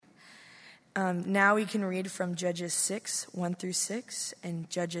Now we can read from Judges 6, 1 through 6, and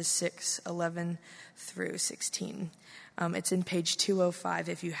Judges 6, 11 through 16. It's in page 205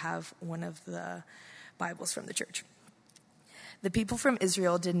 if you have one of the Bibles from the church. The people of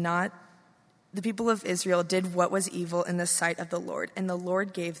Israel did what was evil in the sight of the Lord, and the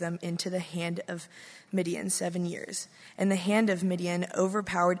Lord gave them into the hand of Midian 7 years. And the hand of Midian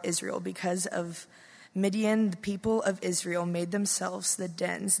overpowered Israel. Because of Midian, the people of Israel made themselves the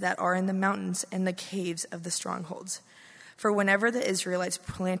dens that are in the mountains and the caves of the strongholds. For whenever the Israelites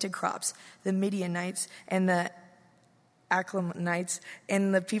planted crops, the Midianites and the Amalecites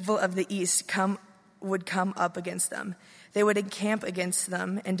and the people of the east would come up against them. They would encamp against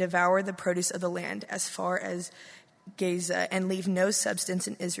them and devour the produce of the land as far as Gaza, and leave no substance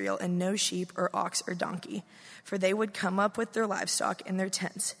in Israel, and no sheep or ox or donkey. For they would come up with their livestock in their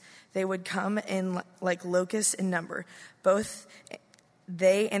tents. They would come in like locusts in number. Both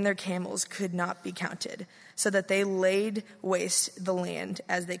they and their camels could not be counted, so that they laid waste the land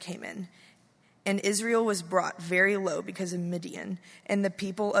as they came in. And Israel was brought very low because of Midian, and the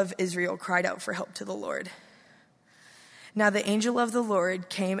people of Israel cried out for help to the Lord. Now the angel of the Lord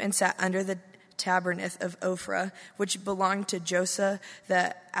came and sat under the tabernacle of Ophrah, which belonged to Josiah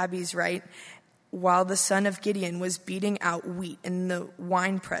the Abizrite, while the son of Gideon was beating out wheat in the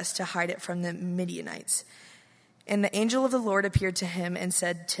winepress to hide it from the Midianites. And the angel of the Lord appeared to him and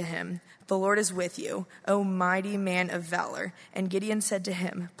said to him, "The Lord is with you, O mighty man of valor." And Gideon said to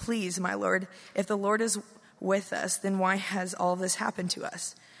him, "Please, my Lord, if the Lord is with us, then why has all this happened to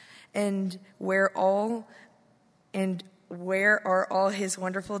us? And where are all his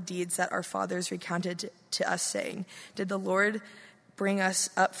wonderful deeds that our fathers recounted to us, saying, 'Did the Lord bring us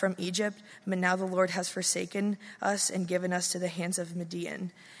up from Egypt?' But now the Lord has forsaken us and given us to the hands of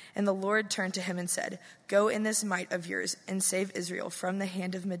Midian." And the Lord turned to him and said, "Go in this might of yours and save Israel from the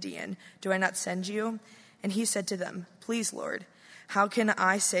hand of Midian. Do I not send you?" And he said to them, "Please, Lord, how can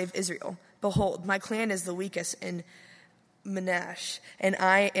I save Israel? Behold, my clan is the weakest in Manasseh, and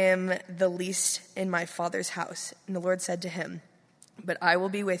I am the least in my father's house." And the Lord said to him, "But I will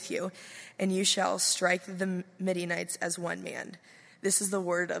be with you, and you shall strike the Midianites as one man." This is the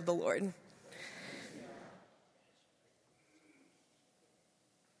word of the Lord.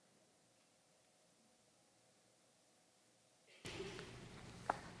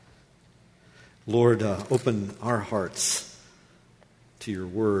 Lord, open our hearts to your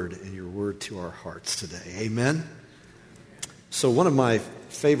word and your word to our hearts today. Amen. So one of my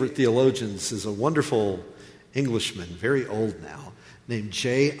favorite theologians is a wonderful Englishman, very old now, named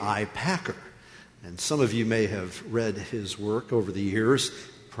J.I. Packer. And some of you may have read his work over the years.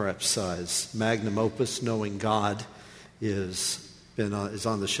 Perhaps his magnum opus, Knowing God, is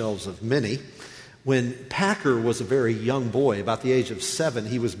on the shelves of many. When Packer was a very young boy, about the age of 7,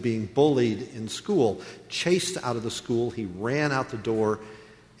 he was being bullied in school, chased out of the school. He ran out the door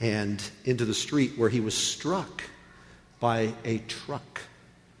and into the street, where he was struck by a truck.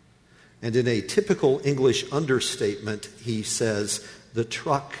 And in a typical English understatement, he says, "The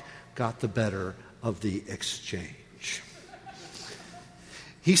truck got the better of the exchange."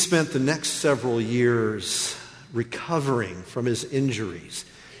 He spent the next several years recovering from his injuries.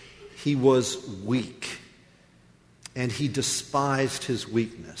 He was weak, and he despised his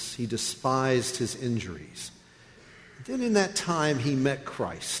weakness. He despised his injuries. Then in that time, he met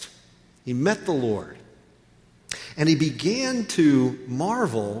Christ. He met the Lord. And he began to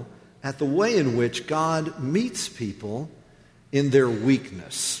marvel at the way in which God meets people in their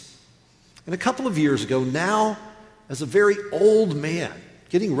weakness. And a couple of years ago, now as a very old man,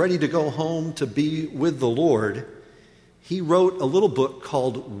 getting ready to go home to be with the Lord, he wrote a little book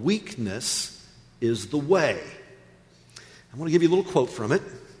called "Weakness is the Way." I want to give you a little quote from it.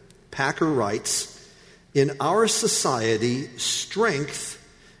 Packer writes, "In our society, strength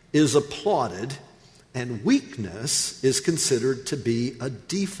is applauded and weakness is considered to be a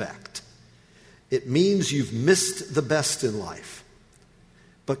defect. It means you've missed the best in life.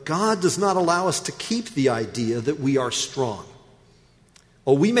 But God does not allow us to keep the idea that we are strong.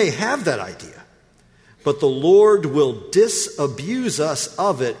 Oh, we may have that idea, but the Lord will disabuse us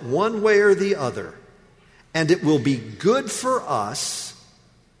of it one way or the other, and it will be good for us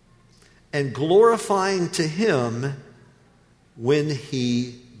and glorifying to Him when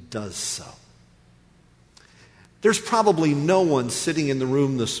He does so." There's probably no one sitting in the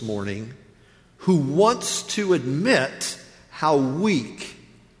room this morning who wants to admit how weak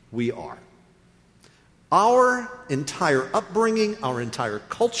we are. Our entire upbringing, our entire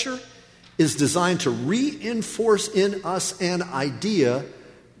culture is designed to reinforce in us an idea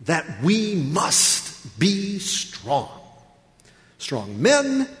that we must be strong. Strong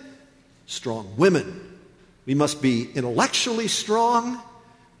men, strong women. We must be intellectually strong.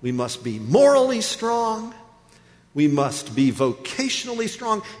 We must be morally strong. We must be vocationally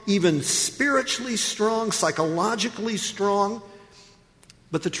strong, even spiritually strong, psychologically strong.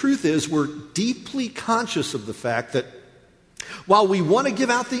 But the truth is, we're deeply conscious of the fact that while we want to give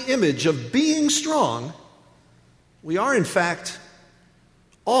out the image of being strong, we are, in fact,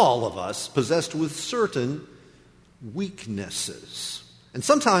 all of us possessed with certain weaknesses. And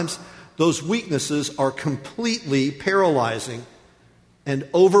sometimes those weaknesses are completely paralyzing and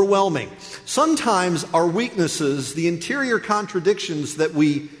overwhelming. Sometimes our weaknesses, the interior contradictions that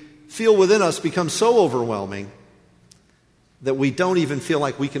we feel within us, become so overwhelming that we don't even feel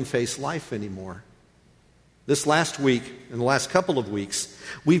like we can face life anymore. This last week, in the last couple of weeks,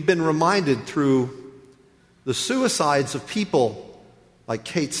 we've been reminded through the suicides of people like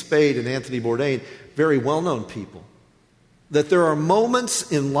Kate Spade and Anthony Bourdain, very well-known people, that there are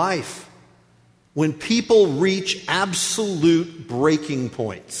moments in life when people reach absolute breaking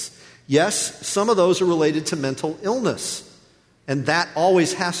points. Yes, some of those are related to mental illness, and that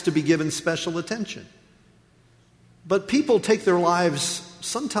always has to be given special attention. But people take their lives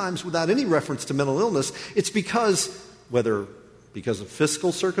sometimes without any reference to mental illness. It's because, whether because of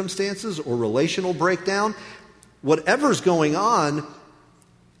fiscal circumstances or relational breakdown, whatever's going on,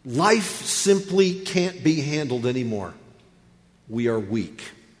 life simply can't be handled anymore. We are weak.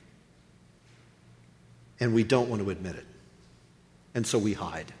 And we don't want to admit it. And so we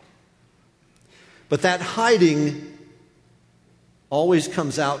hide. But that hiding always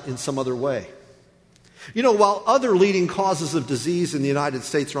comes out in some other way. You know, while other leading causes of disease in the United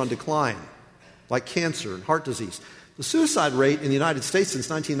States are on decline, like cancer and heart disease, the suicide rate in the United States since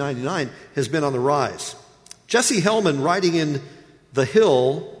 1999 has been on the rise. Jessie Hellman, writing in The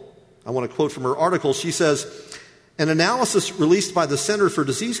Hill, I want to quote from her article, she says, an analysis released by the Center for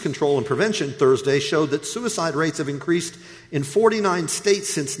Disease Control and Prevention Thursday showed that suicide rates have increased in 49 states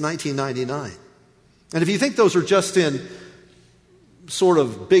since 1999. And if you think those are just in sort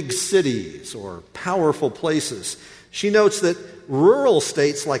of big cities or powerful places, she notes that rural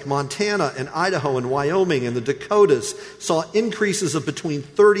states like Montana and Idaho and Wyoming and the Dakotas saw increases of between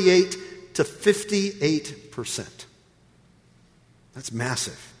 38 to 58%. That's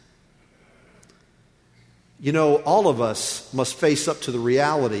massive. You know, all of us must face up to the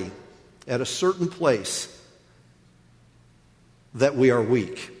reality at a certain place that we are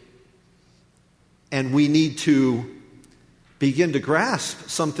weak. And we need to begin to grasp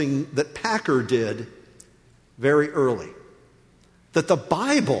something that Packer did very early. That the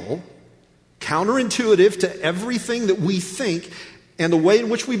Bible, counterintuitive to everything that we think and the way in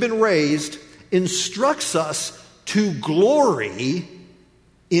which we've been raised, instructs us to glory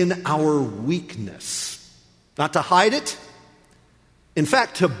in our weakness. Not to hide it, in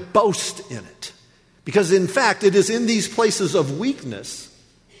fact, to boast in it. Because in fact, it is in these places of weakness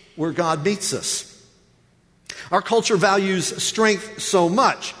where God meets us. Our culture values strength so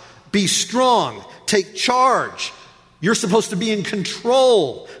much. Be strong, take charge. You're supposed to be in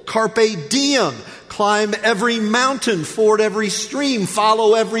control. Carpe diem. Climb every mountain, ford every stream,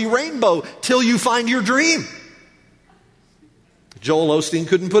 follow every rainbow till you find your dream. Joel Osteen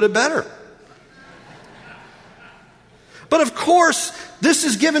couldn't put it better. But of course, this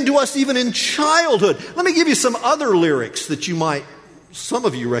is given to us even in childhood. Let me give you some other lyrics that some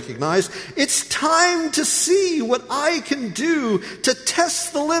of you recognize. It's time to see what I can do to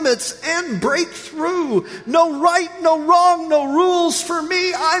test the limits and break through. No right, no wrong, no rules for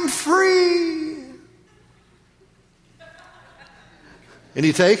me. I'm free.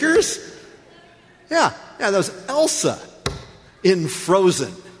 Any takers? Yeah, that was Elsa in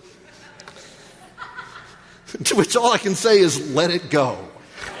Frozen. To which all I can say is, let it go.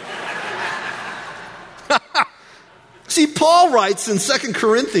 See, Paul writes in 2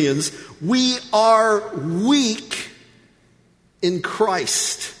 Corinthians, we are weak in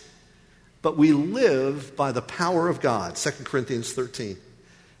Christ, but we live by the power of God. 2 Corinthians 13.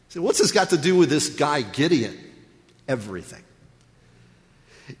 So what's this got to do with this guy Gideon? Everything.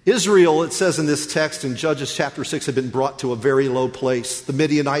 Israel, it says in this text in Judges chapter 6, had been brought to a very low place. The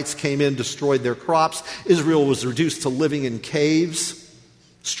Midianites came in, destroyed their crops. Israel was reduced to living in caves,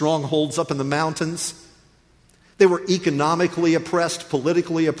 strongholds up in the mountains. They were economically oppressed,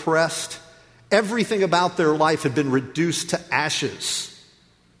 politically oppressed. Everything about their life had been reduced to ashes.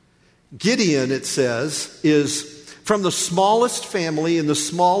 Gideon, it says, is from the smallest family in the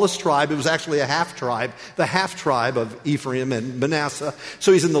smallest tribe. It was actually a half-tribe, the half-tribe of Ephraim and Manasseh.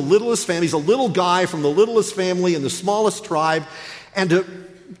 So he's in the littlest family. He's a little guy from the littlest family in the smallest tribe. And to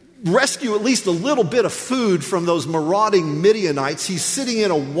rescue at least a little bit of food from those marauding Midianites, he's sitting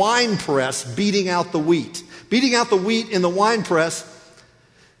in a wine press beating out the wheat. Beating out the wheat in the wine press.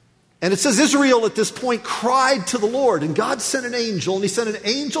 And it says Israel at this point cried to the Lord, and God sent an angel, and he sent an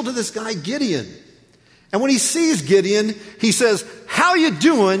angel to this guy Gideon. And when he sees Gideon, he says, "How you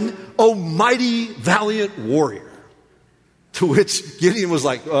doing, O mighty valiant warrior?" To which Gideon was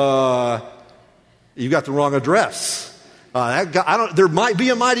like, "You got the wrong address. That guy, there might be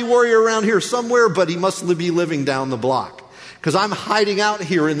a mighty warrior around here somewhere, but he must be living down the block. Because I'm hiding out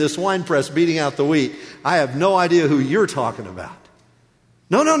here in this wine press beating out the wheat. I have no idea who you're talking about."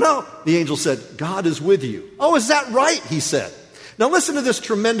 No. The angel said, "God is with you." "Oh, is that right?" he said. Now listen to this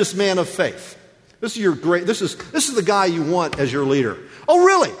tremendous man of faith. This is the guy you want as your leader. "Oh,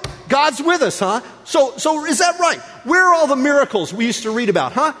 really? God's with us, huh? So is that right? Where are all the miracles we used to read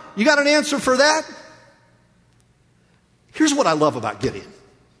about, huh? You got an answer for that?" Here's what I love about Gideon.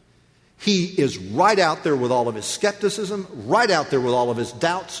 He is right out there with all of his skepticism, right out there with all of his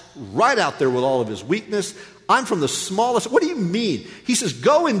doubts, right out there with all of his weakness. "I'm from the smallest." What do you mean? He says,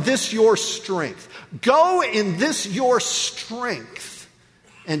 "Go in this your strength. Go in this your strength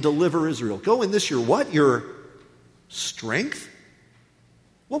and deliver Israel." Go in this your what? Your strength?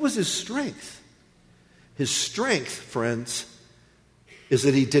 What was his strength? His strength, friends, is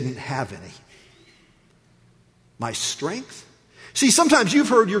that he didn't have any. My strength? See, sometimes you've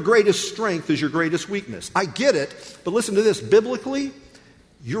heard your greatest strength is your greatest weakness. I get it, but listen to this. Biblically,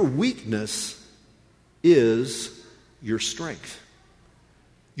 your weakness is your strength.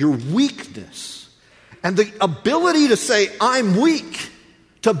 Your weakness. And the ability to say, "I'm weak,"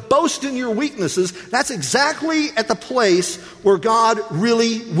 to boast in your weaknesses, that's exactly at the place where God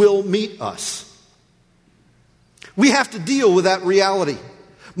really will meet us. We have to deal with that reality.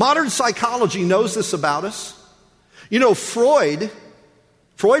 Modern psychology knows this about us. You know, Freud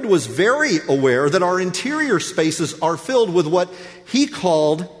was very aware that our interior spaces are filled with what he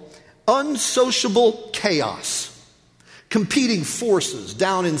called unsociable chaos, competing forces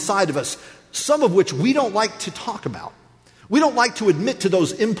down inside of us, some of which we don't like to talk about. We don't like to admit to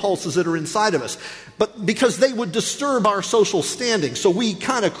those impulses that are inside of us, but because they would disturb our social standing. So we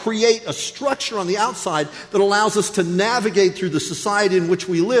kind of create a structure on the outside that allows us to navigate through the society in which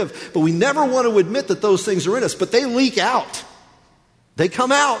we live, but we never want to admit that those things are in us, but they leak out. They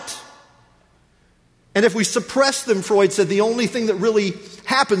come out. And if we suppress them, Freud said, the only thing that really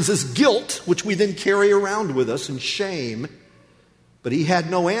happens is guilt, which we then carry around with us, and shame. But he had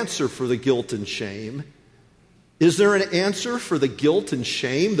no answer for the guilt and shame. Is there an answer for the guilt and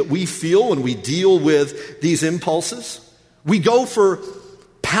shame that we feel when we deal with these impulses? We go for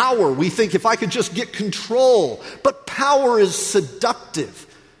power. We think, if I could just get control. But power is seductive.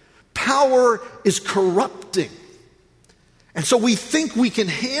 Power is corrupting. And so we think we can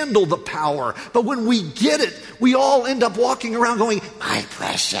handle the power, but when we get it, we all end up walking around going, "My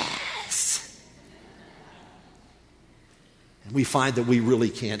precious." And we find that we really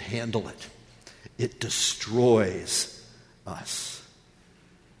can't handle it. It destroys us.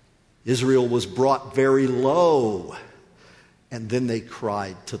 Israel was brought very low, and then they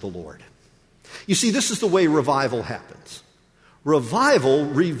cried to the Lord. You see, this is the way revival happens. Revival,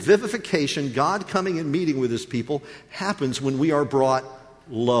 revivification, God coming and meeting with his people, happens when we are brought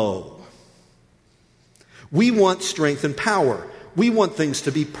low. We want strength and power. We want things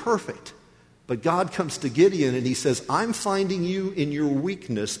to be perfect. But God comes to Gideon and he says, "I'm finding you in your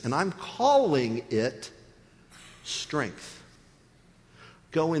weakness, and I'm calling it strength.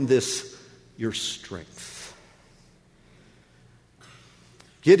 Go in this, your strength."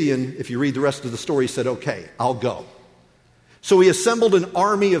 Gideon, if you read the rest of the story, said, "Okay, I'll go." So he assembled an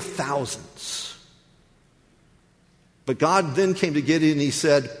army of thousands. But God then came to Gideon and he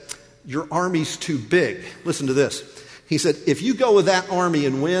said, "Your army's too big." Listen to this. He said, "If you go with that army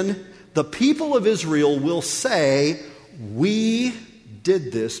and win, the people of Israel will say, 'We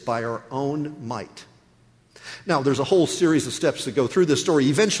did this by our own might.'" Now, there's a whole series of steps to go through this story.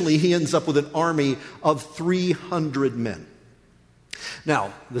 Eventually, he ends up with an army of 300 men.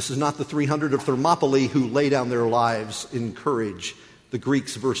 Now, this is not the 300 of Thermopylae who lay down their lives in courage, the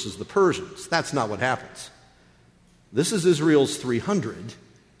Greeks versus the Persians. That's not what happens. This is Israel's 300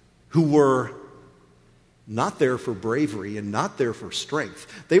 who were not there for bravery and not there for strength.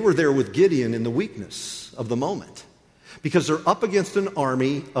 They were there with Gideon in the weakness of the moment, because they're up against an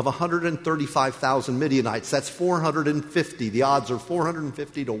army of 135,000 Midianites. That's 450. The odds are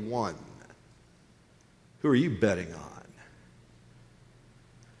 450 to 1. Who are you betting on?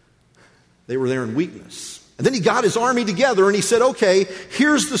 They were there in weakness, And then he got his army together and he said, okay,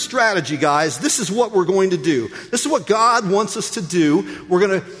 here's the strategy, guys. This is what we're going to do. This is what God wants us to do. We're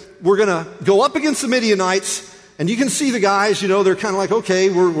going to go up against the Midianites. And you can see the guys, they're kind of like, okay,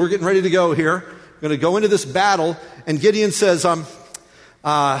 we're getting ready to go here. We're going to go into this battle. And Gideon says,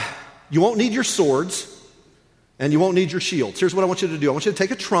 you won't need your swords and you won't need your shields. Here's what I want you to do. I want you to take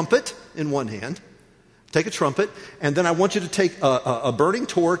a trumpet in one hand. Take a trumpet, and then I want you to take a burning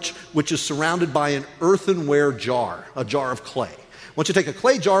torch, which is surrounded by an earthenware jar, a jar of clay. I want you to take a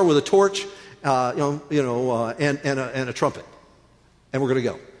clay jar with a torch, and a trumpet, and we're going to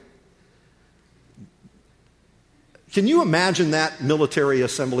go. Can you imagine that military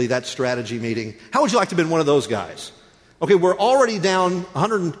assembly, that strategy meeting? How would you like to have been one of those guys? Okay, we're already down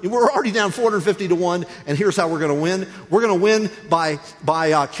 450 to 1, and here's how we're going to win. We're going to win by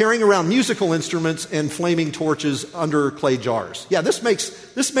carrying around musical instruments and flaming torches under clay jars. Yeah, this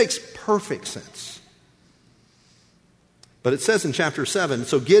makes perfect sense. But it says in chapter 7,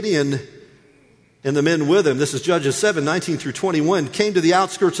 so Gideon and the men with him, this is Judges 7, 19 through 21, came to the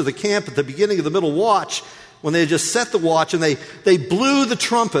outskirts of the camp at the beginning of the middle watch, when they had just set the watch, and they blew the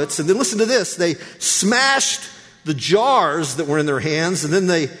trumpets, and then listen to this, they smashed the jars that were in their hands, and then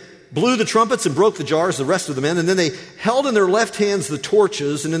they blew the trumpets and broke the jars, the rest of the men, and then they held in their left hands the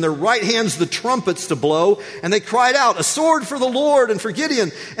torches, and in their right hands the trumpets to blow, and they cried out, a sword for the Lord and for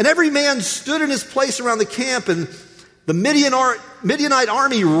Gideon. And every man stood in his place around the camp, and the Midianite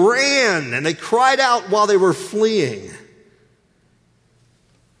army ran, and they cried out while they were fleeing.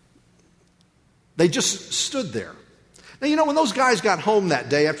 They just stood there. Now, when those guys got home that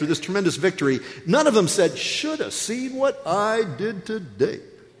day after this tremendous victory, none of them said, should have seen what I did today.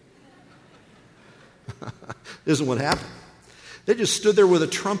 Isn't what happened. They just stood there with a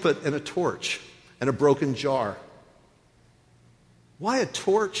trumpet and a torch and a broken jar. Why a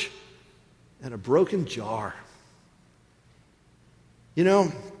torch and a broken jar?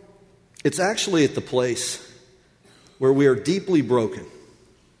 It's actually at the place where we are deeply broken.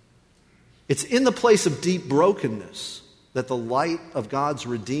 It's in the place of deep brokenness that the light of God's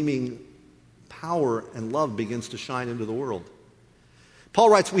redeeming power and love begins to shine into the world. Paul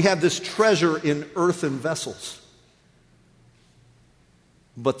writes, we have this treasure in earthen vessels,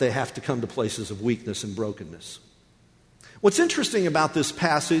 but they have to come to places of weakness and brokenness. What's interesting about this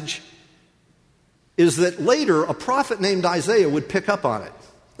passage is that later a prophet named Isaiah would pick up on it.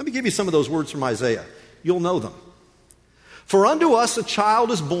 Let me give you some of those words from Isaiah. You'll know them. For unto us a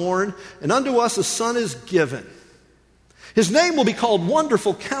child is born, and unto us a son is given. His name will be called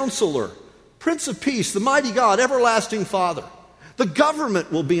Wonderful Counselor, Prince of Peace, the Mighty God, Everlasting Father. The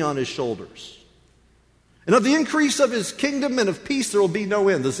government will be on his shoulders. And of the increase of his kingdom and of peace there will be no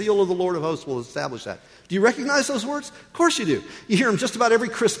end. The zeal of the Lord of hosts will establish that. Do you recognize those words? Of course you do. You hear them just about every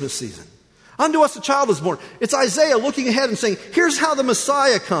Christmas season. Unto us a child is born. It's Isaiah looking ahead and saying, here's how the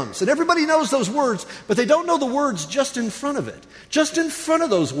Messiah comes. And everybody knows those words, but they don't know the words just in front of it. Just in front of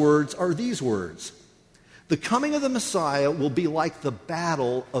those words are these words. The coming of the Messiah will be like the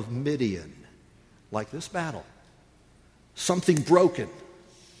battle of Midian. Like this battle. Something broken.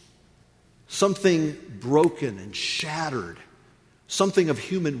 Something broken and shattered. Something of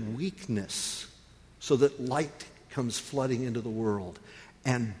human weakness. So that light comes flooding into the world.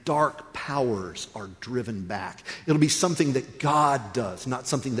 And dark powers are driven back. It'll be something that God does, not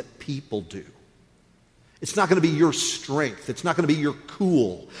something that people do. It's not going to be your strength. It's not going to be your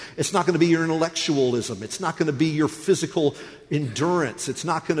cool. It's not going to be your intellectualism. It's not going to be your physical endurance. It's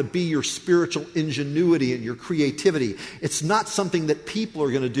not going to be your spiritual ingenuity and your creativity. It's not something that people are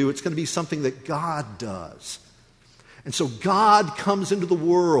going to do. It's going to be something that God does. And so God comes into the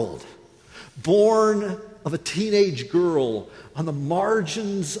world, born of a teenage girl on the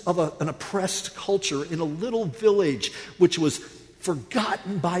margins of an oppressed culture in a little village which was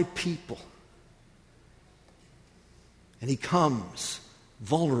forgotten by people. And he comes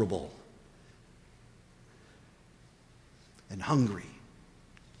vulnerable and hungry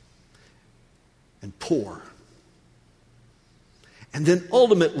and poor. And then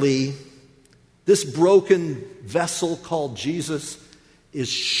ultimately, this broken vessel called Jesus is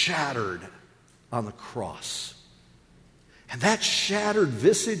shattered on the cross. And that shattered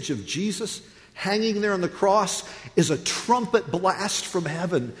visage of Jesus hanging there on the cross is a trumpet blast from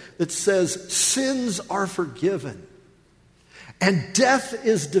heaven that says, sins are forgiven. And death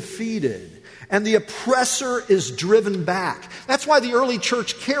is defeated. And the oppressor is driven back. That's why the early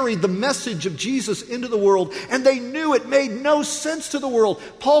church carried the message of Jesus into the world. And they knew it made no sense to the world.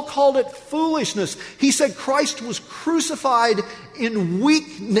 Paul called it foolishness. He said Christ was crucified in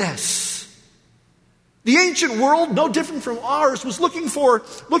weakness. The ancient world, no different from ours, was looking for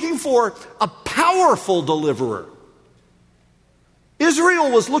a powerful deliverer.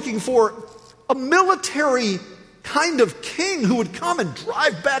 Israel was looking for a military kind of king who would come and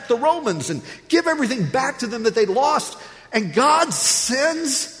drive back the Romans and give everything back to them that they'd lost. And God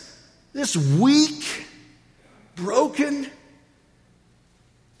sends this weak, broken,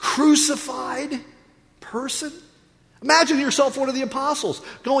 crucified person. Imagine yourself one of the apostles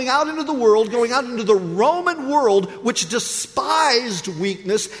going out into the world, going out into the Roman world, which despised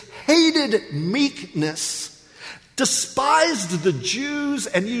weakness, hated meekness, despised the Jews,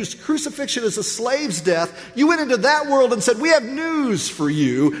 and used crucifixion as a slave's death. You went into that world and said, we have news for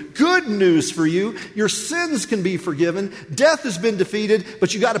you, good news for you. Your sins can be forgiven. Death has been defeated,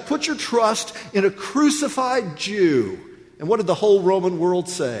 but you got to put your trust in a crucified Jew. And what did the whole Roman world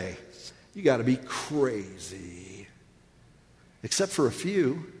say? You got to be crazy. Except for a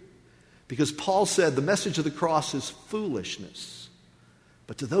few, because Paul said the message of the cross is foolishness.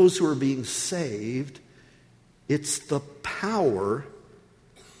 But to those who are being saved, it's the power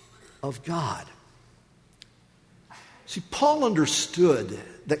of God. See, Paul understood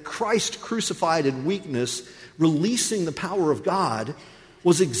that Christ crucified in weakness, releasing the power of God,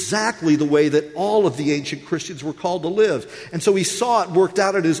 was exactly the way that all of the ancient Christians were called to live. And so he saw it worked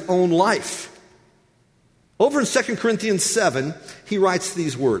out in his own life. Over in 2 Corinthians 7, he writes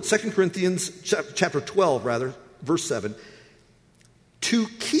these words. 2 Corinthians chapter 12, verse 7. To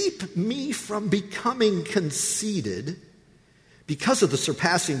keep me from becoming conceited, because of the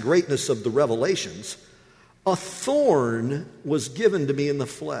surpassing greatness of the revelations, a thorn was given to me in the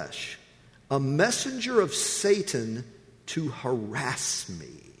flesh, a messenger of Satan to harass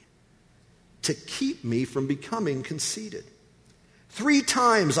me, to keep me from becoming conceited. 3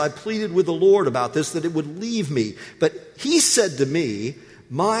 times I pleaded with the Lord about this, that it would leave me. But he said to me,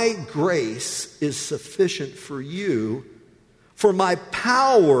 my grace is sufficient for you, for my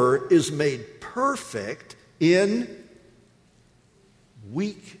power is made perfect in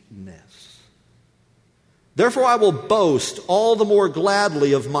weakness. Therefore I will boast all the more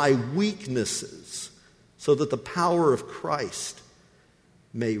gladly of my weaknesses, so that the power of Christ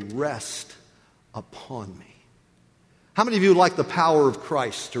may rest upon me. How many of you would like the power of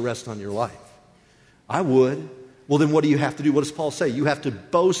Christ to rest on your life? I would. Well, then what do you have to do? What does Paul say? You have to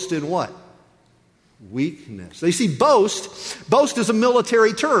boast in what? Weakness. You see, boast is a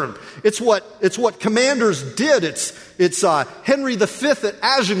military term. It's what commanders did. It's Henry V at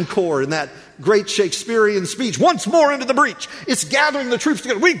Agincourt in that great Shakespearean speech. Once more into the breach. It's gathering the troops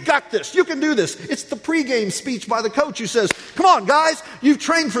together. We've got this. You can do this. It's the pregame speech by the coach who says, come on, guys. You've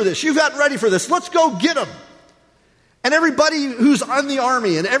trained for this. You've gotten ready for this. Let's go get them. And everybody who's on the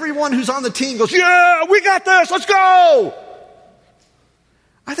army and everyone who's on the team goes, yeah, we got this, let's go.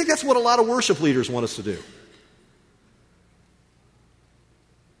 I think that's what a lot of worship leaders want us to do.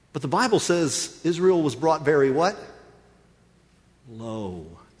 But the Bible says Israel was brought very what? Low.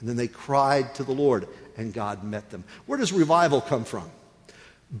 And then they cried to the Lord, and God met them. Where does revival come from?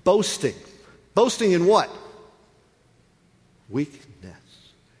 Boasting. Boasting in what? Weakness.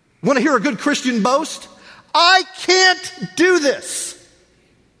 Want to hear a good Christian boast? I can't do this.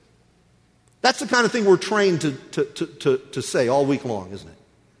 That's the kind of thing we're trained to say all week long, isn't it?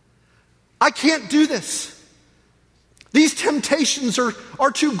 I can't do this. These temptations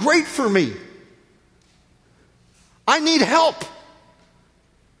are too great for me. I need help.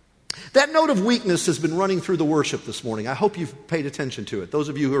 That note of weakness has been running through the worship this morning. I hope you've paid attention to it. Those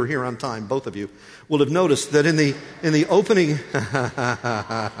of you who are here on time, both of you, will have noticed that in the opening,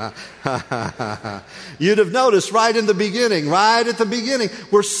 you'd have noticed right at the beginning,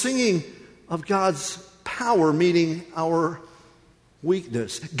 we're singing of God's power meeting our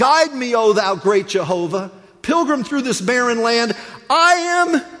weakness. Guide me, O thou great Jehovah, pilgrim through this barren land. I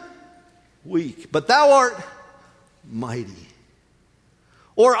am weak, but thou art mighty.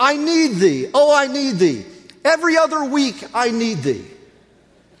 Or I need thee. Oh, I need thee. Every other week I need thee.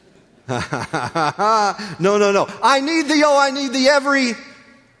 No. I need thee. Oh, I need thee every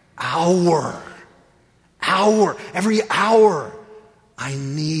hour. Every hour I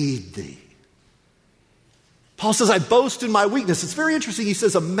need thee. Paul says, I boast in my weakness. It's very interesting. He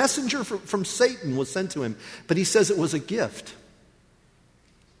says a messenger from Satan was sent to him, but he says it was a gift.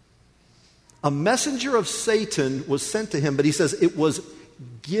 A messenger of Satan was sent to him, but he says it was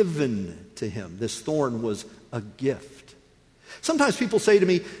given to him. This thorn was a gift. Sometimes people say to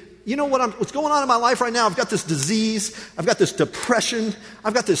me, you know what's going on in my life right now? I've got this disease. I've got this depression.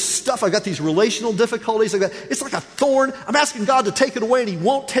 I've got this stuff. I've got these relational difficulties. It's like a thorn. I'm asking God to take it away, and he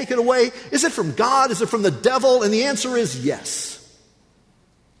won't take it away. Is it from God? Is it from the devil? And the answer is yes.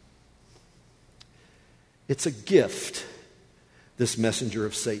 It's a gift, this messenger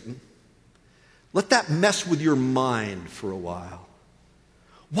of Satan. Let that mess with your mind for a while.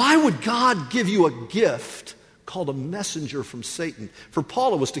 Why would God give you a gift called a messenger from Satan? For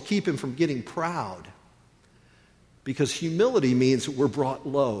Paul, it was to keep him from getting proud. Because humility means that we're brought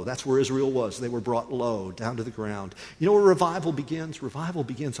low. That's where Israel was. They were brought low, down to the ground. You know where revival begins? Revival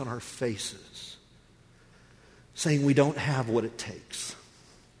begins on our faces, saying we don't have what it takes.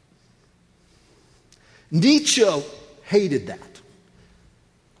 Nietzsche hated that.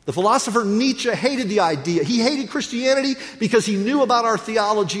 The philosopher Nietzsche hated the idea. He hated Christianity because he knew about our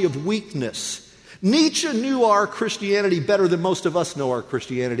theology of weakness. Nietzsche knew our Christianity better than most of us know our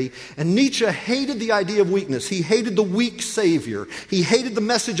Christianity. And Nietzsche hated the idea of weakness. He hated the weak Savior. He hated the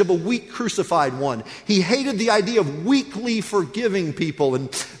message of a weak crucified one. He hated the idea of weakly forgiving people and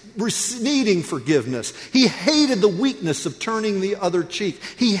needing forgiveness. He hated the weakness of turning the other cheek.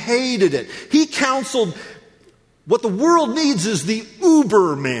 He hated it. He counseled what the world needs is the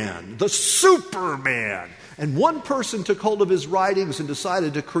Uberman, the Superman. And one person took hold of his writings and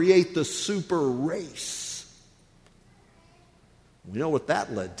decided to create the super race. We know what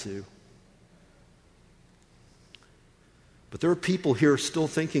that led to. But there are people here still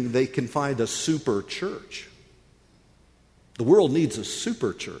thinking they can find a super church. The world needs a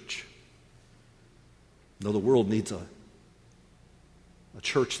super church. No, the world needs a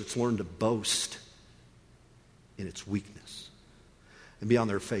church that's learned to boast in its weakness and be on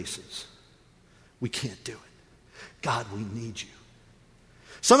their faces. We can't do it. God, we need you.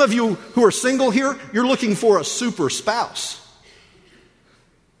 Some of you who are single here, you're looking for a super spouse.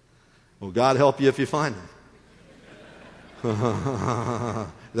 Well, God help you if you find him. That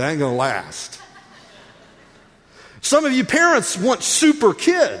ain't going to last. Some of you parents want super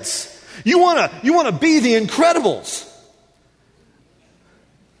kids. You want to be the Incredibles.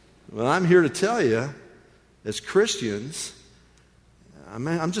 Well, I'm here to tell you, as Christians,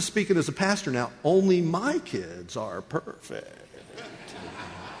 I'm just speaking as a pastor now, only my kids are perfect.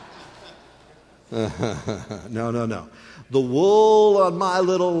 No. The wool on my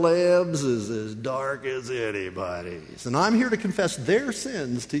little lambs is as dark as anybody's. And I'm here to confess their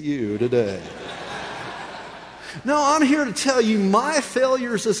sins to you today. No, I'm here to tell you my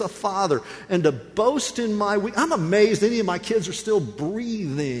failures as a father and to boast in my weakness. I'm amazed any of my kids are still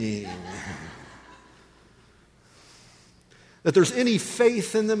breathing. That there's any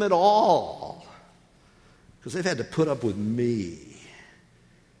faith in them at all. Because they've had to put up with me.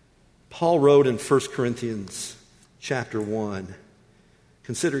 Paul wrote in 1 Corinthians chapter 1,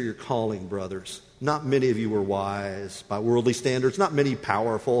 consider your calling, brothers. Not many of you were wise by worldly standards, not many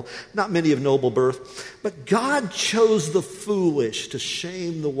powerful, not many of noble birth. But God chose the foolish to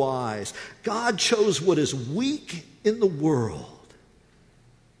shame the wise. God chose what is weak in the world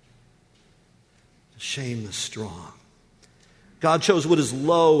to shame the strong. God chose what is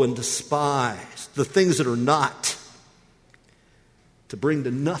low and despised, the things that are not, to bring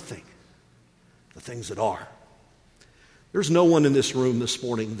to nothing the things that are. There's no one in this room this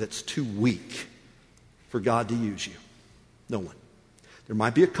morning that's too weak for God to use you. No one. There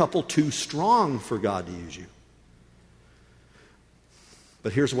might be a couple too strong for God to use you.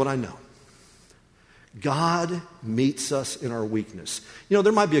 But here's what I know. God meets us in our weakness. You know,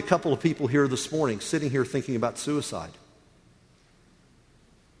 there might be a couple of people here this morning sitting here thinking about suicide.